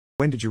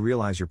When did you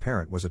realize your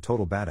parent was a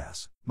total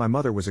badass? My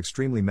mother was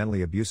extremely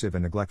mentally abusive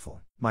and neglectful.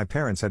 My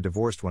parents had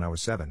divorced when I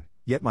was 7,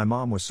 yet my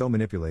mom was so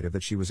manipulative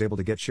that she was able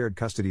to get shared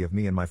custody of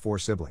me and my 4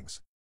 siblings.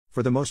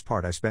 For the most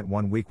part I spent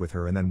 1 week with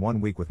her and then 1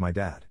 week with my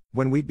dad.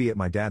 When we'd be at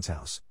my dad's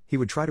house, he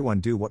would try to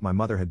undo what my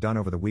mother had done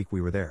over the week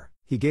we were there.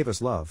 He gave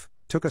us love,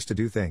 took us to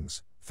do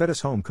things, fed us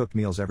home-cooked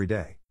meals every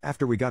day.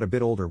 After we got a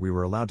bit older we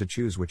were allowed to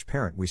choose which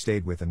parent we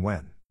stayed with and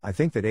when. I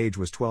think that age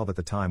was 12 at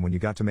the time when you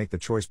got to make the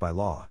choice by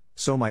law,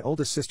 so my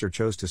oldest sister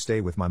chose to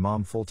stay with my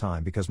mom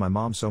full-time because my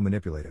mom's so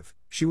manipulative.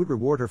 She would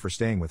reward her for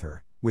staying with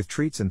her, with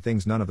treats and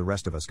things none of the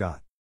rest of us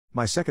got.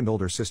 My second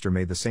older sister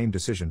made the same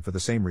decision for the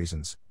same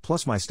reasons,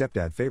 plus my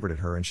stepdad favorited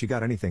her and she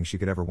got anything she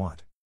could ever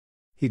want.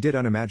 He did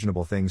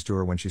unimaginable things to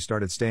her when she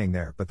started staying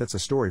there, but that's a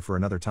story for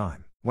another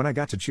time. When I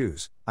got to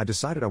choose, I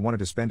decided I wanted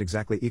to spend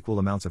exactly equal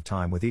amounts of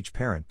time with each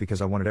parent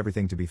because I wanted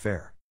everything to be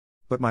fair.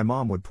 But my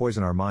mom would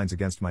poison our minds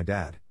against my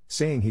dad,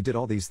 saying he did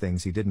all these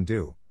things he didn't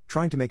do,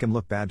 trying to make him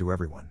look bad to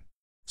everyone.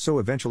 So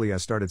eventually I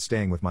started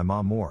staying with my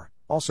mom more,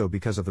 also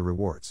because of the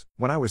rewards.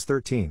 When I was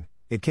 13,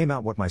 it came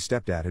out what my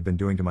stepdad had been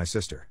doing to my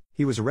sister.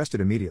 He was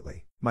arrested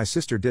immediately. My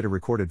sister did a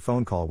recorded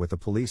phone call with the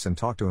police and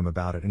talked to him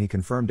about it and he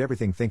confirmed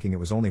everything thinking it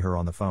was only her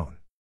on the phone.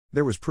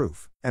 There was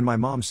proof, and my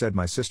mom said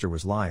my sister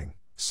was lying,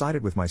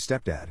 sided with my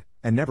stepdad,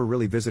 and never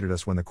really visited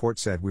us when the court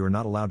said we were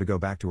not allowed to go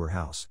back to her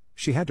house.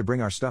 She had to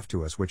bring our stuff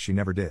to us, which she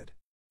never did.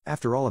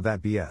 After all of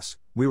that BS,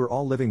 we were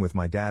all living with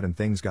my dad and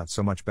things got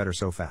so much better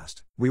so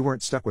fast. We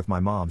weren't stuck with my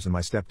mom's and my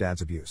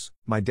stepdad's abuse.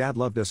 My dad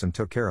loved us and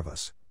took care of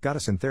us, got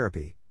us in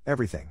therapy,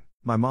 everything.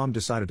 My mom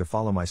decided to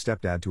follow my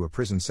stepdad to a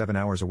prison 7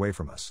 hours away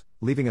from us,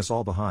 leaving us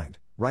all behind,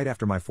 right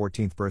after my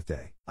 14th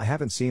birthday. I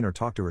haven't seen or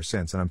talked to her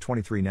since and I'm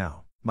 23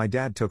 now. My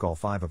dad took all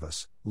 5 of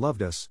us,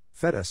 loved us,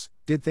 fed us,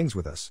 did things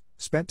with us,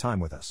 spent time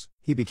with us.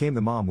 He became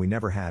the mom we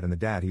never had and the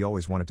dad he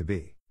always wanted to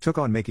be. Took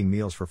on making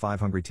meals for 5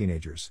 hungry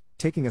teenagers,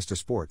 taking us to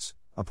sports,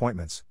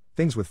 appointments,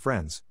 things with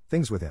friends,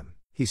 things with him.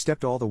 He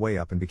stepped all the way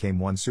up and became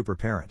one super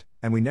parent,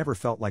 and we never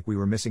felt like we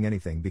were missing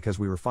anything because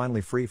we were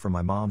finally free from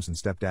my mom's and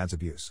stepdad's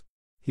abuse.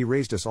 He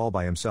raised us all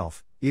by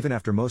himself, even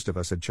after most of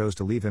us had chose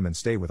to leave him and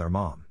stay with our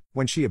mom.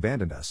 When she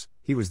abandoned us,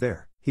 he was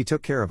there. He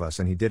took care of us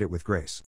and he did it with grace.